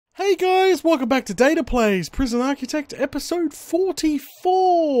Hey guys, welcome back to Data Plays Prison Architect episode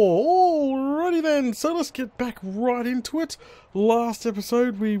 44. Alrighty then, so let's get back right into it. Last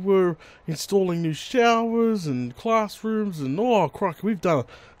episode we were installing new showers and classrooms and oh crikey, we've done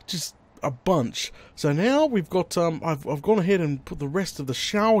just a bunch. So now we've got I've gone ahead and put the rest of the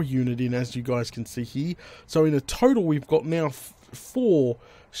shower unit in, as you guys can see here. So in a total we've got now 4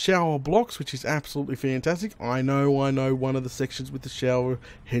 shower blocks, which is absolutely fantastic. I know one of the sections with the shower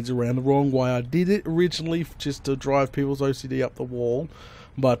heads around the wrong way. I did it originally just to drive people's OCD up the wall,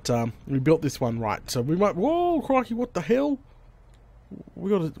 but we built this one right. So we might, whoa crikey, what the hell, we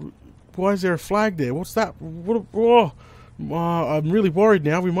got a, why is there a flag there? What's that? What? Oh, I'm really worried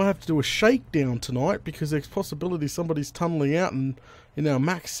now. We might have to do a shakedown tonight because there's possibility somebody's tunneling out in our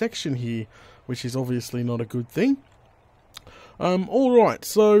max section here, which is obviously not a good thing. Alright,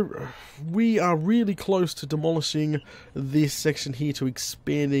 so we are really close to demolishing this section here to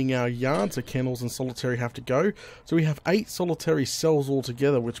expanding our yard, so kennels and solitary have to go. So we have 8 solitary cells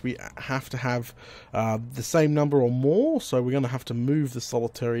altogether, which we have to have the same number or more, so we're going to have to move the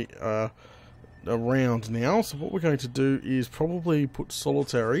solitary around now. So what we're going to do is probably put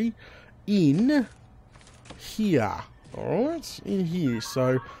solitary in here. Alright, in here.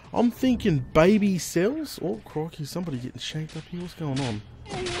 So I'm thinking baby cells. Oh crikey, somebody getting shanked up here. What's going on?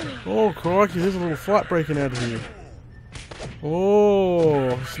 Oh crikey, there's a little fight breaking out of here. Oh,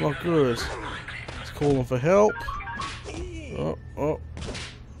 it's not good. It's calling for help. Oh,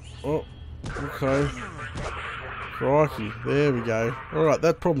 okay. Crikey, there we go. Alright,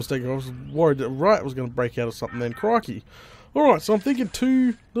 that problem's taken. I was worried that right was going to break out of something then. Crikey. Alright, so I'm thinking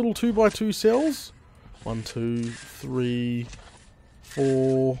 2 little 2x2 cells. 1, 2, 3,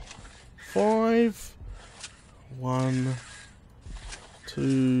 4, 5. 1,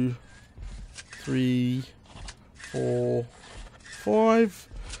 2, 3, 4, 5.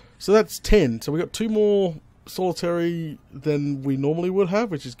 So that's 10. So we got 2 more solitary than we normally would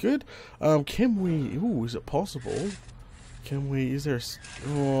have, which is good. Can we? Ooh, is it possible? Can we? Is there?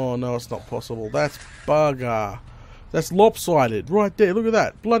 Oh no, it's not possible. That's bugger. That's lopsided right there. Look at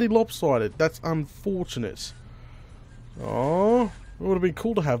that. Bloody lopsided. That's unfortunate. Oh, it would have been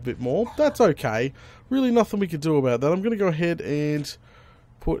cool to have a bit more. That's okay. Really nothing we could do about that. I'm going to go ahead and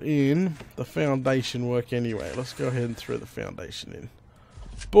put in the foundation work anyway. Let's go ahead and throw the foundation in.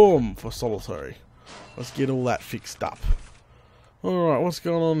 Boom, for solitary. Let's get all that fixed up. Alright, what's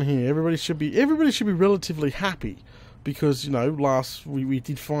going on here? Everybody should be relatively happy. Because, you know, we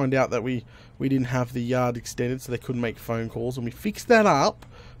did find out that we didn't have the yard extended, so they couldn't make phone calls, and we fixed that up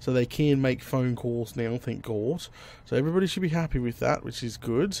so they can make phone calls now, thank God. So everybody should be happy with that, which is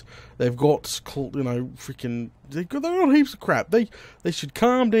good. They've got, you know, freaking, they've got heaps of crap. They should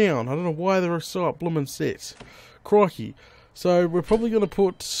calm down. I don't know why they're so up bloomin' set. Crikey. So we're probably going to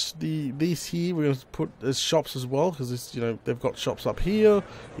put these here. We're going to put as shops as well, because you know, they've got shops up here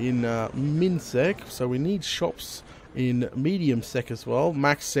in min sec, so we need shops in medium sec as well.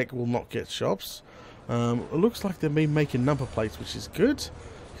 Max sec will not get shops. It looks like they've been making number plates, which is good,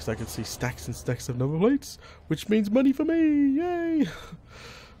 because I can see stacks and stacks of number plates, which means money for me. Yay!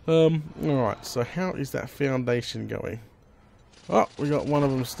 Alright, so how is that foundation going? Oh, we got one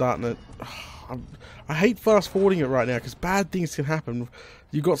of them starting it. I hate fast forwarding it right now because bad things can happen.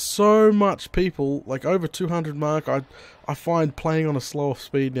 You've got so much people, like over 200 mark. I find playing on a slower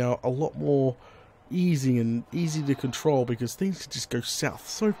speed now a lot more easy to control because things can just go south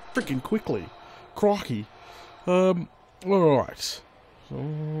so freaking quickly. Crikey. Alright.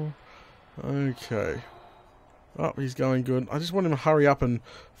 So, okay. Oh, he's going good. I just want him to hurry up and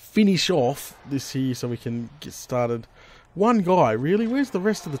finish off this here so we can get started. One guy, really? Where's the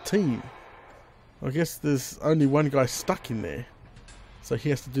rest of the team? I guess there's only one guy stuck in there. So he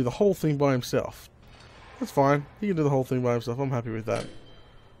has to do the whole thing by himself. That's fine. He can do the whole thing by himself. I'm happy with that.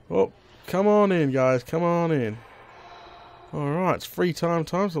 Oh, come on in, guys. Come on in. Alright, it's free time,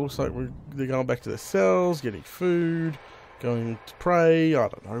 so it looks like they're going back to their cells, getting food, going to pray. I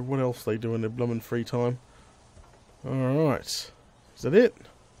don't know what else they do in their blooming free time. Alright. Is that it?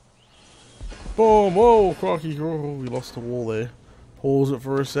 Boom! Whoa, crikey. Oh, we lost the wall there. Pause it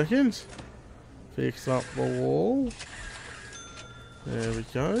for a second. Fix up the wall. There we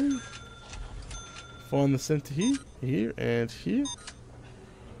go. Find the center here, and here.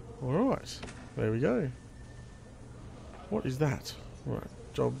 Alright. There we go. What is that? Right.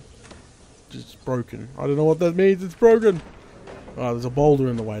 Job just broken. I don't know what that means. It's broken. Oh, there's a boulder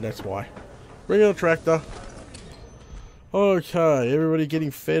in the way. That's why. Bring in a tractor. Okay. Everybody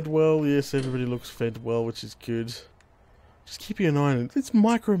getting fed well? Yes, everybody looks fed well, which is good. Just keeping an eye on it. It's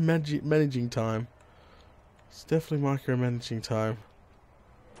micromanaging time. It's definitely micromanaging time.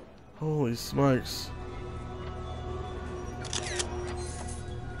 Holy smokes.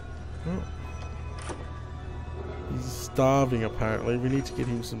 Oh. He's starving apparently. We need to get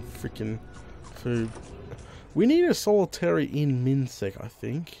him some freaking food. We need a solitary in Minsec, I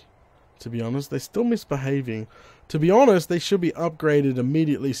think. To be honest, they're still misbehaving. To be honest, they should be upgraded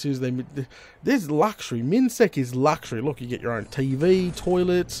immediately as soon as they... There's luxury. Minsec is luxury. Look, you get your own TV,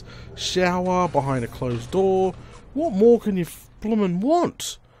 toilets, shower, behind a closed door. What more can you bloomin'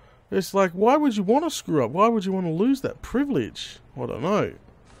 want? It's like, why would you want to screw up? Why would you want to lose that privilege? I don't know.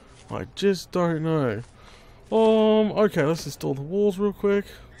 I just don't know. Okay, let's install the walls real quick.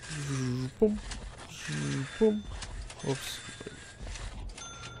 Boom. Boom. Oops.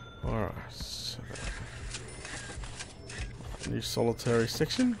 Alright. So new solitary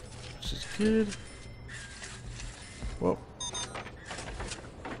section, which is good. Well,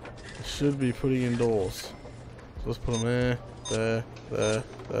 I should be putting in doors. So let's put them there, there, there,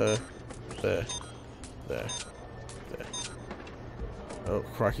 there, there, there, there. Oh,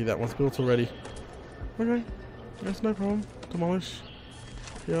 crikey, that one's built already. Okay, that's no problem. Demolish.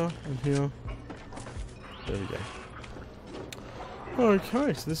 Here and here. There we go.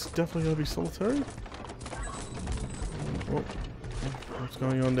 Okay, so this is definitely going to be solitary. Oh, what's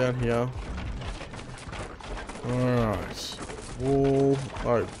going on down here? Alright. Wall.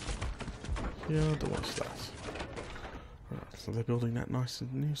 Oh. Yeah, demolish that. Alright, so they're building that nice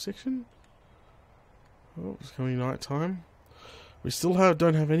new section. Oh, it's coming night time. We still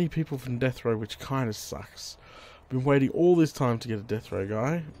don't have any people from Death Row, which kind of sucks. Been waiting all this time to get a Death Row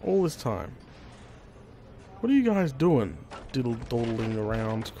guy. All this time. What are you guys doing? Diddle-dawdling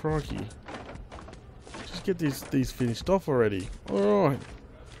around. Crikey. Just get these finished off already. Alright.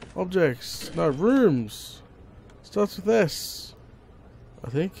 Objects. No, rooms. Starts with S. I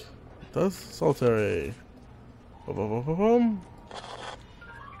think. It does. Solitary. Boom.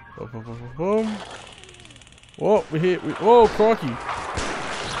 Whoa, we hit. Whoa, crikey.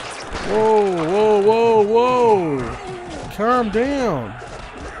 Whoa. Calm down.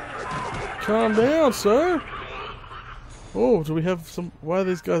 Calm down, sir. Oh, do we have some... Why are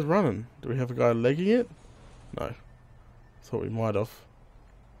these guys running? Do we have a guy legging it? No. Thought we might have.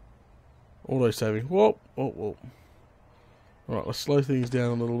 Auto-saving. Whoa. Alright, let's slow things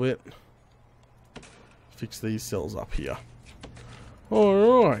down a little bit. Fix these cells up here.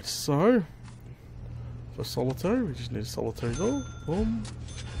 Alright, so... For solitary, we just need a solitary door. Boom.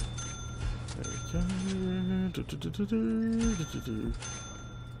 There we go.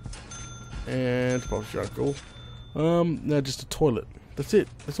 And Bob's your uncle. Now just a toilet. That's it.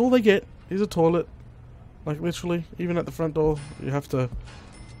 That's all they get. Is a toilet. Like literally, even at the front door, you have to.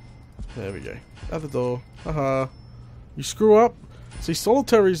 There we go. At the door. Haha. You screw up. See,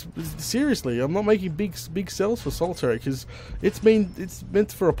 solitary is seriously. I'm not making big cells for solitary because it's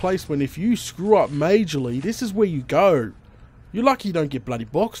meant for a place when if you screw up majorly, this is where you go. You're lucky you don't get bloody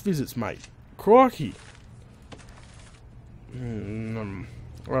box visits, mate. Crikey.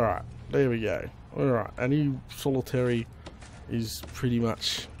 Alright. There we go. Alright, any solitary is pretty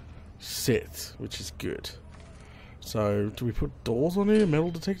much set, which is good. So, do we put doors on here?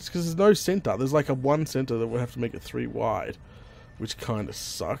 Metal detectors? Because there's no center. There's like a one center that would have to make it 3 wide, which kind of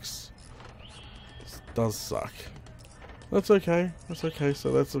sucks. It does suck. That's okay. That's okay.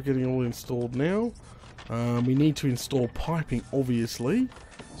 So that's getting all installed now. We need to install piping, obviously.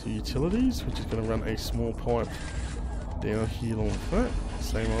 So utilities, which is going to run a small pipe down here along that.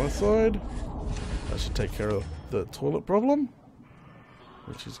 Same on that side. That should take care of the toilet problem,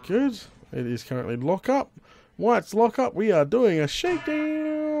 which is good. It is currently lock up. While it's lock up, we are doing a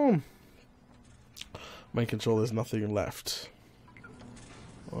shakedown. Making sure there's nothing left.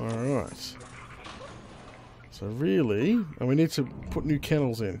 Alright. So really, and we need to put new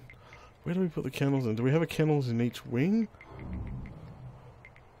kennels in. Where do we put the kennels in? Do we have a kennels in each wing?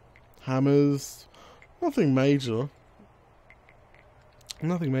 Hammers. Nothing major.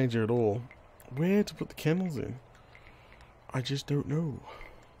 Nothing major at all. Where to put the kennels in? I just don't know.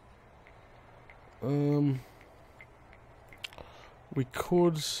 We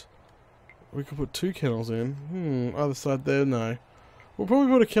could put 2 kennels in. Other side there, no. We'll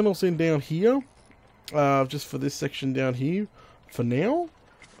probably put a kennels in down here. Just for this section down here. For now.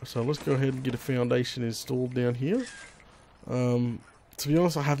 So let's go ahead and get a foundation installed down here. To be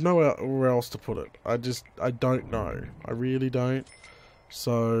honest, I have nowhere else to put it. I don't know. I really don't.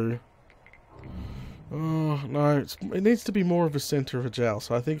 So, no, it needs to be more of a center of a jail.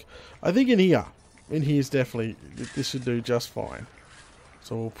 So I think in here is definitely, this should do just fine.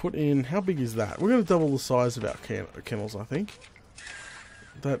 So we'll put in, how big is that? We're going to double the size of our kennels, I think.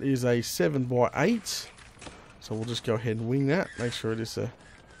 That is a 7 by 8. So we'll just go ahead and wing that. Make sure it is a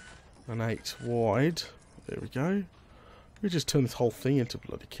an 8 wide. There we go. We just turn this whole thing into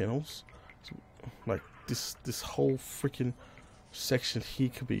bloody kennels. So, like this whole freaking section here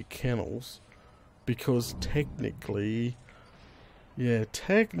could be kennels, because technically, yeah,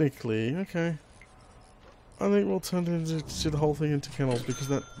 technically, okay. I think we'll turn the whole thing into kennels, because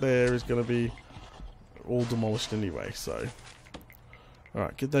that there is going to be all demolished anyway. So, all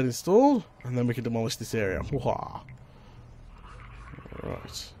right, get that installed, and then we can demolish this area. Wah. All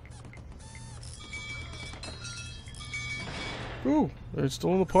right. Ooh, they're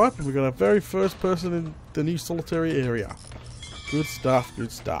installing the pipe, and we got our very first person in the new solitary area. Good stuff,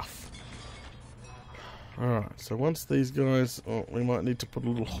 good stuff. Alright, so once these guys... Oh, we might need to put a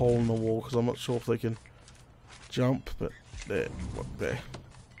little hole in the wall, because I'm not sure if they can jump, but there, look there.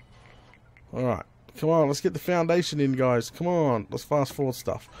 Alright, come on, let's get the foundation in, guys. Come on, let's fast forward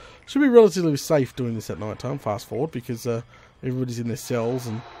stuff. Should be relatively safe doing this at night time, fast forward, because everybody's in their cells,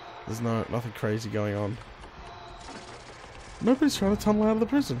 and there's nothing crazy going on. Nobody's trying to tumble out of the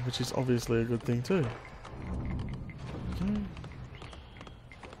prison, which is obviously a good thing too. Okay.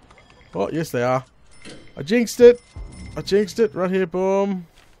 Oh, yes they are. I jinxed it. I jinxed it. Right here, boom.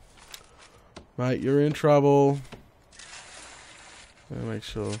 Mate, you're in trouble. Make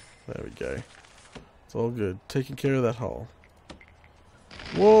sure. There we go. It's all good. Taking care of that hole.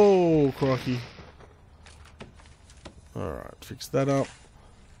 Whoa, crocky. Alright, fix that up.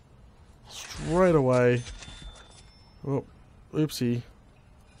 Straight away. Oh. Oopsie.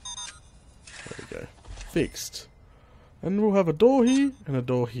 There we go. Fixed. And we'll have a door here and a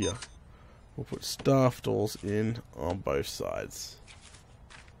door here. We'll put staff doors in on both sides.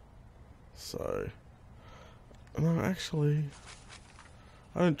 So... No, actually...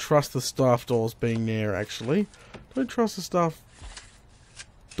 I don't trust the staff doors being there, actually. Don't trust the staff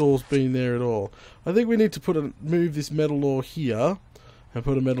doors being there at all. I think we need to move this metal door here, and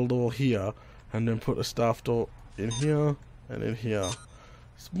put a metal door here, and then put a staff door in here. And in here,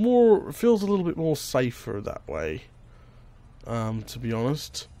 it feels a little bit more safer that way. To be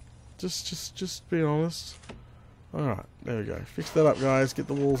honest, just being honest. All right, there we go. Fix that up, guys. Get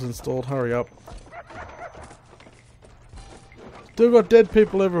the walls installed. Hurry up. Still got dead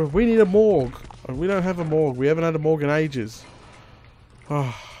people everywhere. We need a morgue. We don't have a morgue. We haven't had a morgue in ages.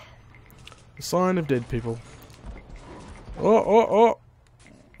 Oh, the sign of dead people. Oh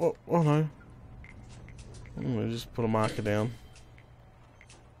no. I'm gonna just put a marker down.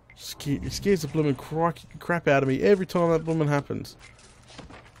 It scares the blooming crap out of me every time that blooming happens.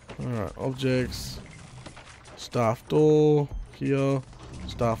 Alright, objects. Staff door here.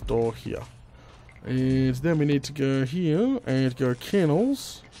 Staff door here. And then we need to go here and go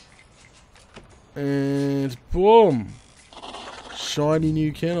kennels. And boom! Shiny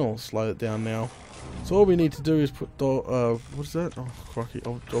new kennels. Slow it down now. So all we need to do is put what is that? Oh, crikey.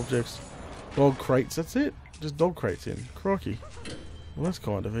 Objects. Dog crates, that's it. Just dog crates in. Crikey. Well, that's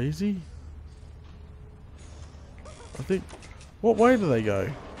kind of easy. I think... What way do they go?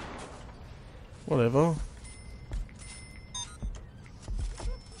 Whatever.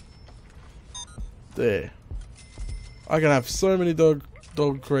 There. I can have so many dog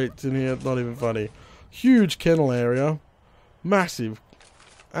crates in here, not even funny. Huge kennel area. Massive.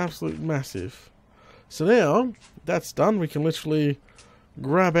 Absolute massive. So now, that's done. We can literally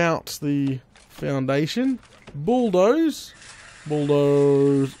grab out the foundation. Bulldoze,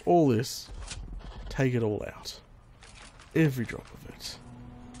 all this. Take it all out. Every drop of it.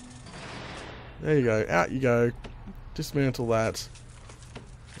 There you go. Out you go. Dismantle that.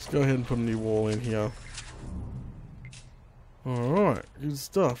 Let's go ahead and put a new wall in here. Alright, good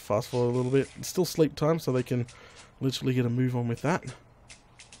stuff. Fast forward a little bit. It's still sleep time, so they can literally get a move on with that.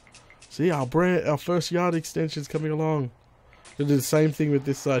 See, our first yard extension's coming along. We'll do the same thing with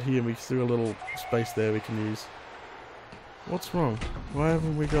this side here. We still got a little space there we can use. What's wrong? Why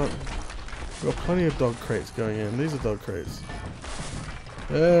haven't we got... We've got plenty of dog crates going in. These are dog crates.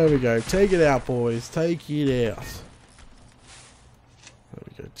 There we go. Take it out, boys. Take it out. There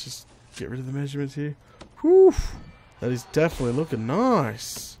we go. Just get rid of the measurements here. Whew. That is definitely looking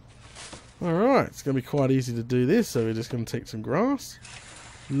nice. Alright. It's going to be quite easy to do this. So we're just going to take some grass.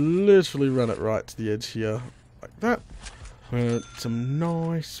 Literally run it right to the edge here. Like that. Some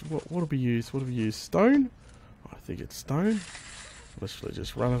nice... What do we use? What do we use? Stone? I think it's stone. Literally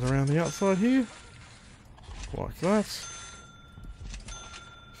just run it around the outside here. Like that.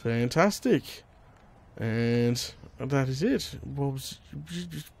 Fantastic. And that is it. Well,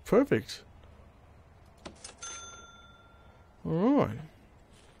 perfect. Alright.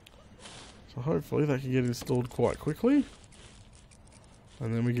 So hopefully that can get installed quite quickly.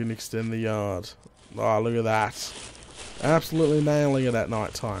 And then we can extend the yard. Oh, look at that. Absolutely nailing it at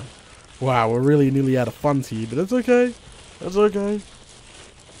night time. Wow, we're really nearly out of funds here, but that's okay. That's okay.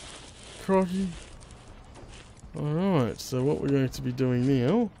 Crikey. Alright, so what we're going to be doing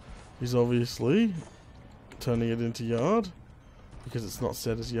now is obviously turning it into yard, because it's not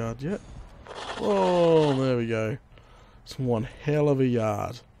set as yard yet. Oh, there we go. It's one hell of a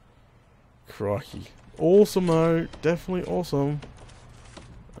yard. Crikey. Awesome though, definitely awesome.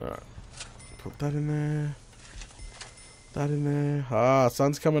 Alright, put that in there. That in there. Ah,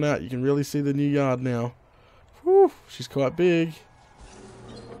 sun's coming out. You can really see the new yard now. Whew, she's quite big.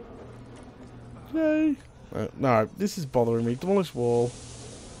 Yay. No, this is bothering me. Demolish wall.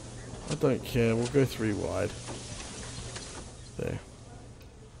 I don't care. We'll go 3 wide. There.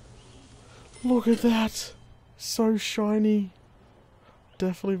 Look at that. So shiny.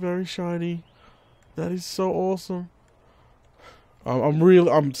 Definitely very shiny. That is so awesome. I'm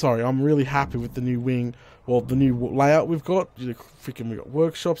really happy with the new wing. Well, the new layout we've got. Freaking, we got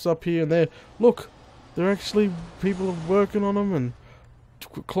workshops up here and there. Look, they're actually, people are working on them, and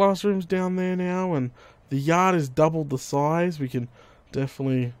classrooms down there now, and the yard is doubled the size. We can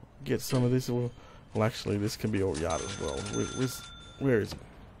definitely get some of this. Well, actually, this can be all yard as well. Where is it?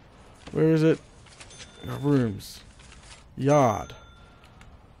 Where is it? Rooms. Yard.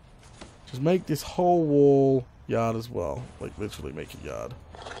 Just make this whole wall yard as well. Like, literally make it yard.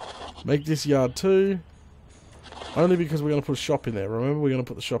 Make this yard too. Only because we're going to put a shop in there. Remember, we're going to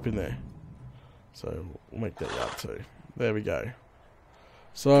put the shop in there. So, we'll make that yard too. There we go.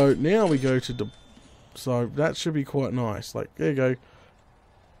 So, now we go to... So, that should be quite nice. Like, there you go.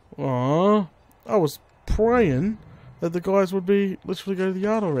 Aww. I was praying that the guys would be literally go to the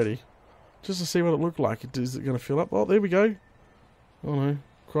yard already. Just to see what it looked like. Is it going to fill up? Oh, there we go. Oh no.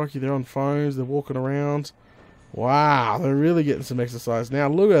 Crikey, they're on phones. They're walking around. Wow, they're really getting some exercise. Now,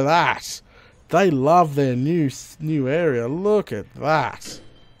 look at that. They love their new area. Look at that.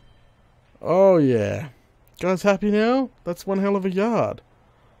 Oh, yeah. Guys happy now? That's one hell of a yard.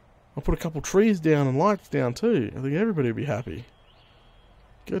 I'll put a couple trees down and lights down too. I think everybody will be happy.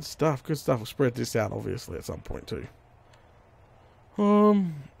 Good stuff, good stuff. We'll spread this out, obviously, at some point too.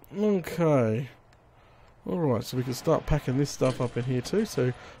 Okay. Alright, so we can start packing this stuff up in here too.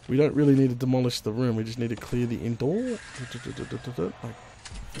 So we don't really need to demolish the room. We just need to clear the indoor. Like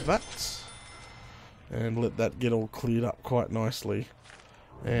that. And let that get all cleared up quite nicely.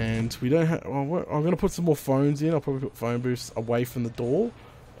 And we don't have... Well, I'm going to put some more phones in. I'll probably put phone booths away from the door.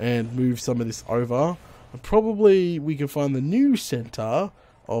 And move some of this over. And probably we can find the new centre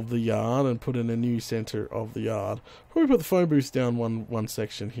of the yard and put in a new centre of the yard. Probably put the phone booths down one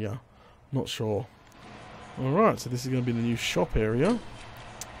section here. Not sure. Alright, so this is going to be the new shop area.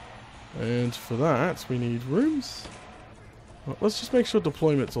 And for that, we need rooms. Well, let's just make sure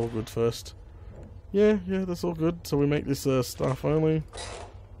deployment's all good first. Yeah, that's all good. So we make this staff only.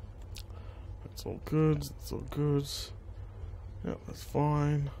 That's all good, that's all good. Yep, that's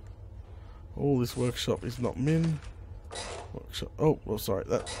fine. All this workshop is not min. Workshop. Oh, well, sorry.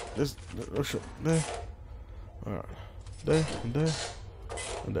 There's workshop there. Alright. There, and there,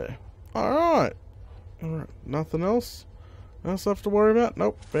 and there. Alright. Alright. Nothing else? Else I have to worry about?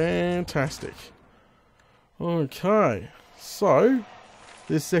 Nope. Fantastic. Okay. So,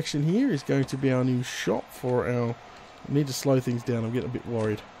 this section here is going to be our new shop for our... I need to slow things down. I'm getting a bit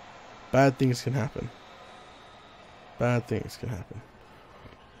worried. Bad things can happen. Bad things can happen.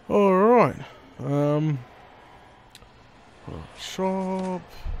 Alright. Shop.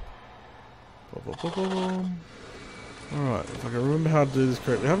 Alright, if I can remember how to do this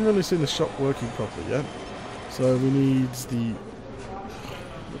correctly. I haven't really seen the shop working properly yet. So we need the...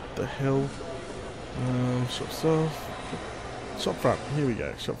 What the hell? Shop stuff. Shop front. Here we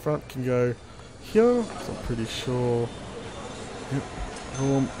go. Shop front can go here. So I'm pretty sure. Yep.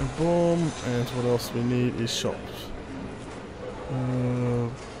 Boom and boom. And what else we need is shops.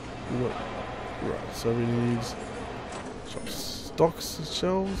 Right, so we need shop stocks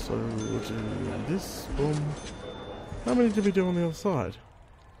shelves. So we'll do this. Boom. How many did we do on the other side?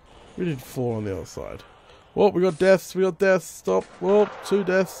 We did 4 on the other side. Well, we got deaths. We got deaths. Stop. Well, 2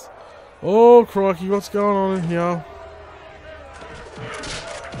 deaths. Oh, crikey. What's going on in here?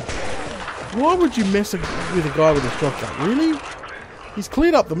 Why would you mess with a guy with a shotgun? Really? He's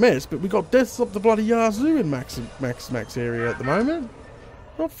cleared up the mess, but we got deaths up the bloody yazoo in max area at the moment.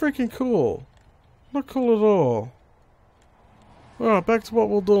 Not freaking cool. Not cool at all. Alright, back to what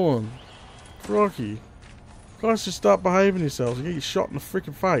we're doing. Crikey. Guys, just start behaving yourselves and get you shot in the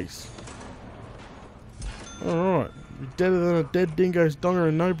freaking face. Alright. You're deader than a dead dingo's donger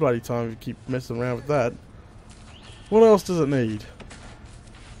in no bloody time if you keep messing around with that. What else does it need?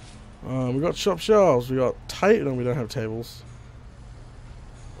 We got shop shelves. We got no, we don't have tables.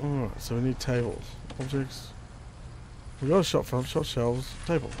 Alright, so we need tables. Objects. We got a shop front, shop shelves,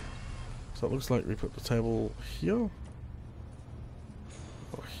 table. So it looks like we put the table here.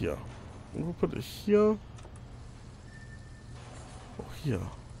 Or here. We'll put it here. Or here.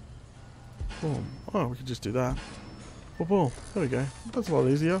 Boom. Oh, we could just do that. Boom, boom. There we go. That's a lot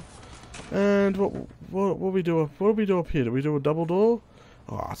easier. And what we do up here? Do we do a double door?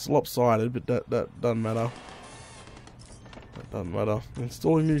 Oh, it's lopsided, but that doesn't matter. That doesn't matter.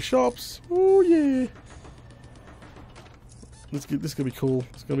 Installing new shops. Oh yeah. This gonna be cool.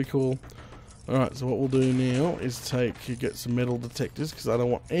 It's gonna be cool. Alright, so what we'll do now is get some metal detectors because I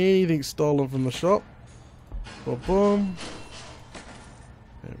don't want anything stolen from the shop. Boom, boom.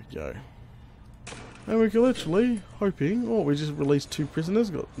 There we go. And we can literally, we just released 2 prisoners,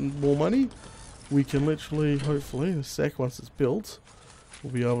 got more money. We can literally, hopefully, the sec once it's built,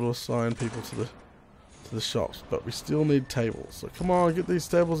 we'll be able to assign people to the shops. But we still need tables. So come on, get these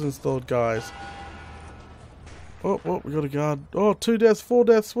tables installed, guys. Oh, we got a guard. Oh, 2 deaths, 4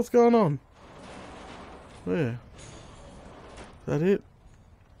 deaths. What's going on? Where? Is that it?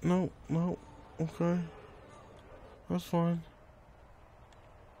 No. Okay. That's fine.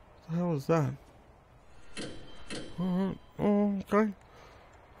 What the hell is that? Alright. Oh, okay.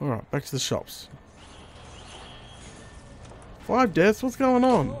 Alright, back to the shops. 5 deaths? What's going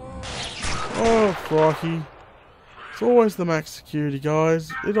on? Oh, crikey. It's always the max security,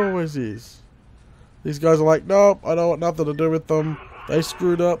 guys. It always is. These guys are like, nope, I don't want nothing to do with them. They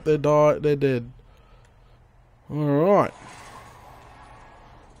screwed up, they're dead. Alright.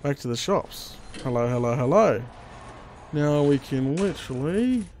 Back to the shops. Hello. Now we can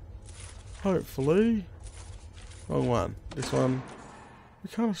literally, hopefully, wrong one. This one. We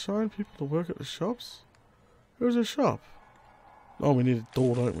can't assign people to work at the shops? Where's a shop? Oh, we need a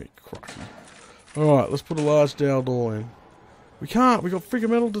door, don't we? Crikey. Alright, let's put a large dowel door in. We can't, we got freaking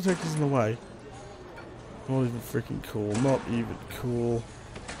metal detectors in the way. Not even freaking cool. Not even cool.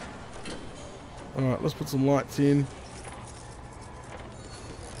 Alright, let's put some lights in.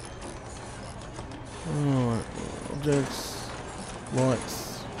 Alright. Objects.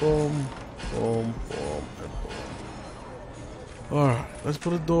 Lights. Boom. Boom. Boom. And boom. Alright. Let's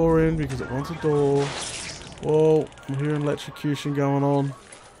put a door in because it wants a door. Whoa. I'm hearing electrocution going on.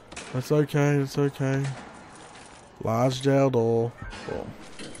 That's okay. That's okay. Large jail door. Boom.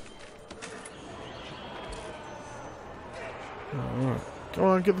 Alright. Come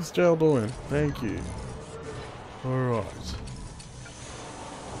on, get this jail door in. Thank you. Alright.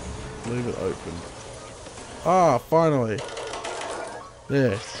 Leave it open. Ah, finally.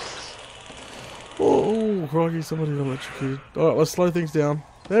 There. Oh, crikey, somebody got electrocuted. Alright, let's slow things down.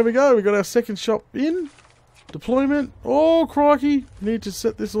 There we go. We got our second shop in. Deployment. Oh, crikey. Need to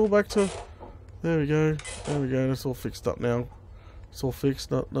set this all back to... There we go. There we go. It's all fixed up now. It's all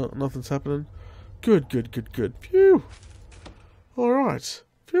fixed. Nothing's happening. Good. Phew. Alright.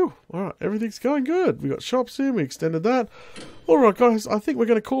 Phew. Alright, everything's going good. We got shops in, we extended that. Alright guys, I think we're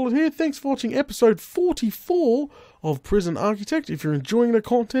going to call it here. Thanks for watching episode 44 of Prison Architect. If you're enjoying the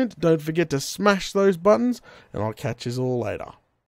content, don't forget to smash those buttons, and I'll catch you all later.